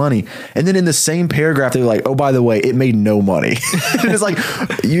bunch of money. And then in the same paragraph, they were like, oh, by the way, it made no money. And it's like,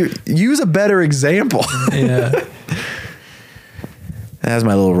 you use a better example. Yeah. That's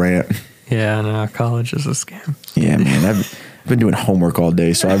my little rant. Yeah, no, college is a scam. Yeah, man, I've been doing homework all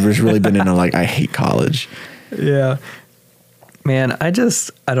day, so I've just really been in a like, I hate college. Yeah. Man, I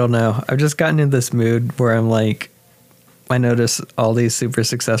don't know. I've just gotten in this mood where I'm like, I notice all these super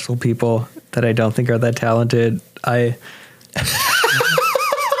successful people that I don't think are that talented. I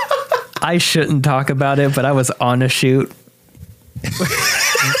shouldn't talk about it, but I was on a shoot.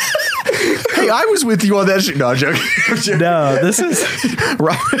 Hey, I was with you on that shoot. No, I'm joking. No, this is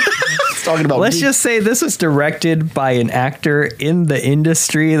talking about. Let's just say this was directed by an actor in the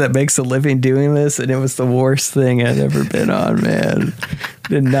industry that makes a living doing this, and it was the worst thing I'd ever been on. Man,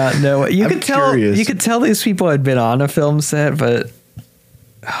 did not know it. You could tell. You could tell these people had been on a film set, but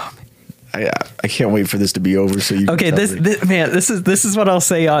I can't wait for this to be over. So you okay? This is what I'll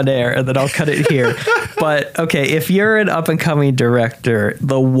say on air, and then I'll cut it here. But okay, if you're an up and coming director,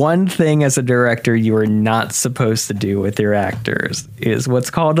 the one thing as a director you are not supposed to do with your actors is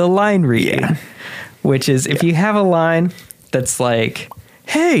what's called a line reading, which is if you have a line that's like,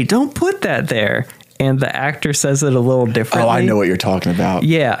 "Hey, don't put that there," and the actor says it a little differently. Oh, I know what you're talking about.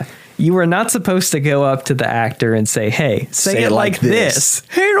 Yeah. You were not supposed to go up to the actor and say, hey, say it like this.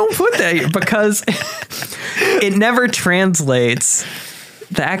 Hey, don't put that, because it never translates.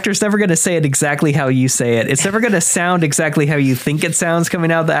 The actor's never going to say it exactly how you say it. It's never going to sound exactly how you think it sounds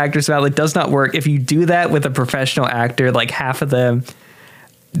coming out of the actor's mouth. It does not work. If you do that with a professional actor, like half of them,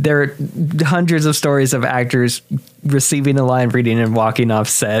 there are hundreds of stories of actors receiving a line reading and walking off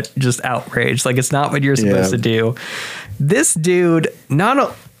set just outraged. Like, it's not what you're supposed to do. This dude,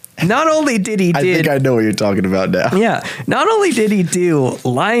 not only did he I think I know what you're talking about now. Yeah. Not only did he do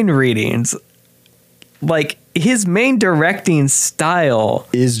line readings, like his main directing style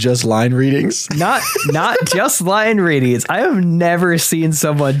is just line readings. Not just line readings. I have never seen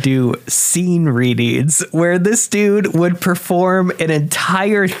someone do scene readings where this dude would perform an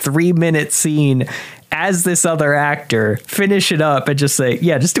entire 3-minute scene as this other actor, finish it up and just say,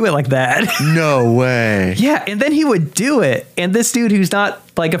 yeah, just do it like that. No way. Yeah, and then he would do it, and this dude who's not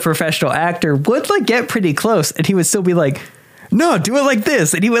like a professional actor would like get pretty close, and he would still be like, no, do it like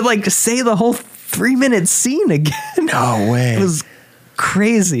this, and he would like say the whole 3-minute scene again. No way. It was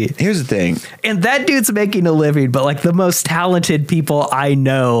crazy. Here's the thing. And that dude's making a living, but like the most talented people I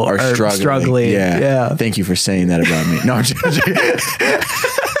know are struggling. Yeah. Thank you for saying that about me. No, I'm joking.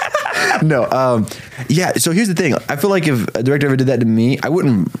 No. Yeah. So here's the thing. I feel like if a director ever did that to me, I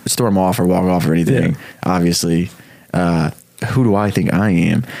wouldn't storm off or walk off or anything. Yeah. Obviously. Who do I think I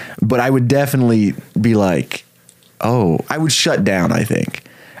am? But I would definitely be like, oh, I would shut down, I think.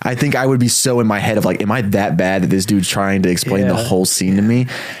 I think I would be so in my head of like, am I that bad that this dude's trying to explain the whole scene to me?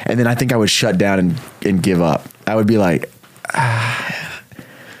 And then I think I would shut down and give up. I would be like,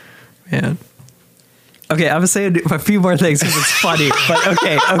 man. Okay, I'm gonna say a few more things because it's funny, but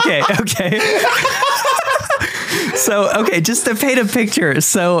okay. So, okay, just to paint a picture.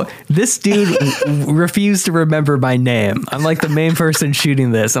 So this dude refused to remember my name. I'm like the main person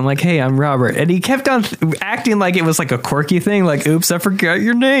shooting this. I'm like, hey, I'm Robert. And he kept on acting like it was like a quirky thing. Like, oops, I forgot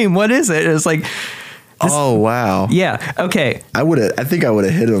your name. What is it? And it's like, oh, wow. Yeah. Okay. I think I would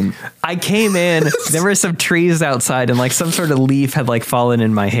have hit him. I came in, there were some trees outside and like some sort of leaf had like fallen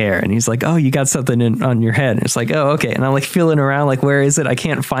in my hair. And he's like, oh, you got something on your head. And it's like, oh, okay. And I'm like feeling around like, where is it? I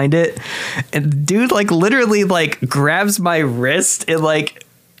can't find it. And dude like literally like grabs my wrist and like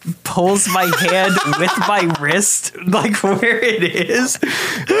pulls my hand with my wrist like where it is.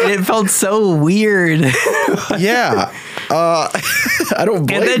 And it felt so weird. Yeah. I don't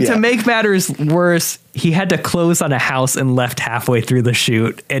blame you. And then to make matters worse, he had to close on a house and left halfway through the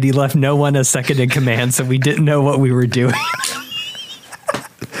shoot. And he left no one a second in command, so we didn't know what we were doing.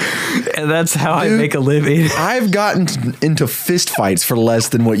 And that's how I make a living. I've gotten into fist fights for less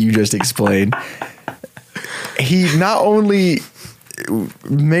than what you just explained. He not only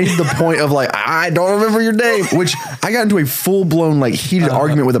made the point of like, I don't remember your name, which I got into a full-blown like heated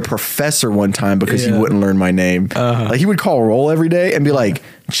argument with a professor one time because he wouldn't learn my name. Like he would call roll every day and be like,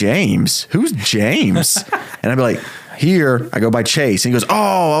 James, who's James? And I'd be like, here, I go by Chase. And he goes,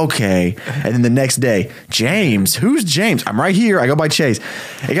 oh, okay. And then the next day, James, who's James? I'm right here. I go by Chase.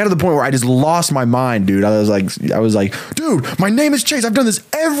 It got to the point where I just lost my mind, dude. I was like, dude, my name is Chase. I've done this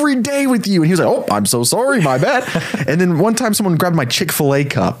every day with you. And he was like, oh, I'm so sorry. My bad. And then one time someone grabbed my Chick-fil-A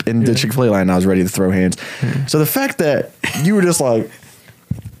cup in the Chick-fil-A line and I was ready to throw hands. So the fact that you were just like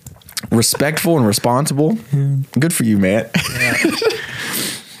respectful and responsible, good for you, man. Yeah.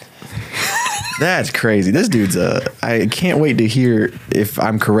 That's crazy. This dude's I can't wait to hear if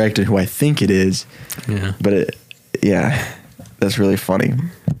I'm correct in who I think it is. Yeah. But that's really funny.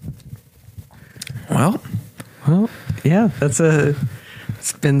 Well, yeah,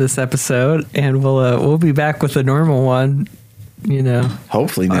 it's been this episode and we'll be back with a normal one, you know.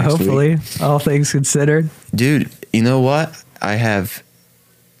 Hopefully next week. All things considered. Dude, you know what? I have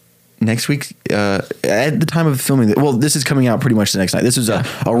next week, at the time of filming, well, this is coming out pretty much the next night. This is a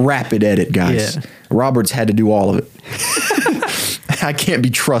rapid edit, guys. Yeah. Robert's had to do all of it. I can't be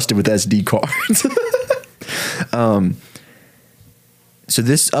trusted with SD cards. So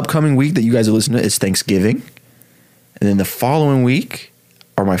this upcoming week that you guys are listening to is Thanksgiving. And then the following week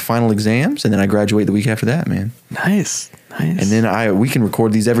are my final exams. And then I graduate the week after that, man. Nice. And then we can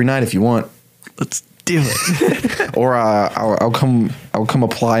record these every night if you want. Let's do it. Or I'll come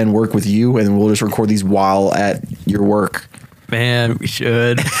apply and work with you, and we'll just record these while at your work. Man, we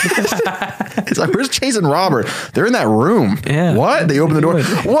should. It's like, where's Chase and Robert? They're in that room. Yeah. What? They open the door.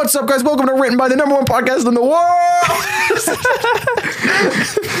 What's up, guys? Welcome to Written by the #1 podcast in the world.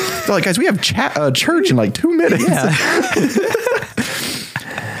 They're like, guys, we have church in like 2 minutes. Yeah.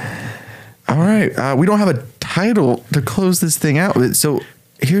 All right. We don't have a title to close this thing out with, so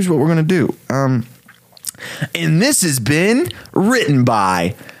here's what we're going to do. And this has been written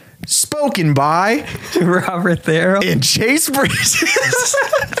by, spoken by Robert Thero and Chase Bridges.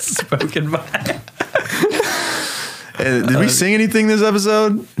 Spoken by. Did we sing anything this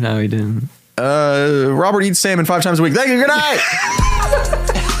episode? No, we didn't. Robert eats salmon 5 times a week. Thank you. Good night.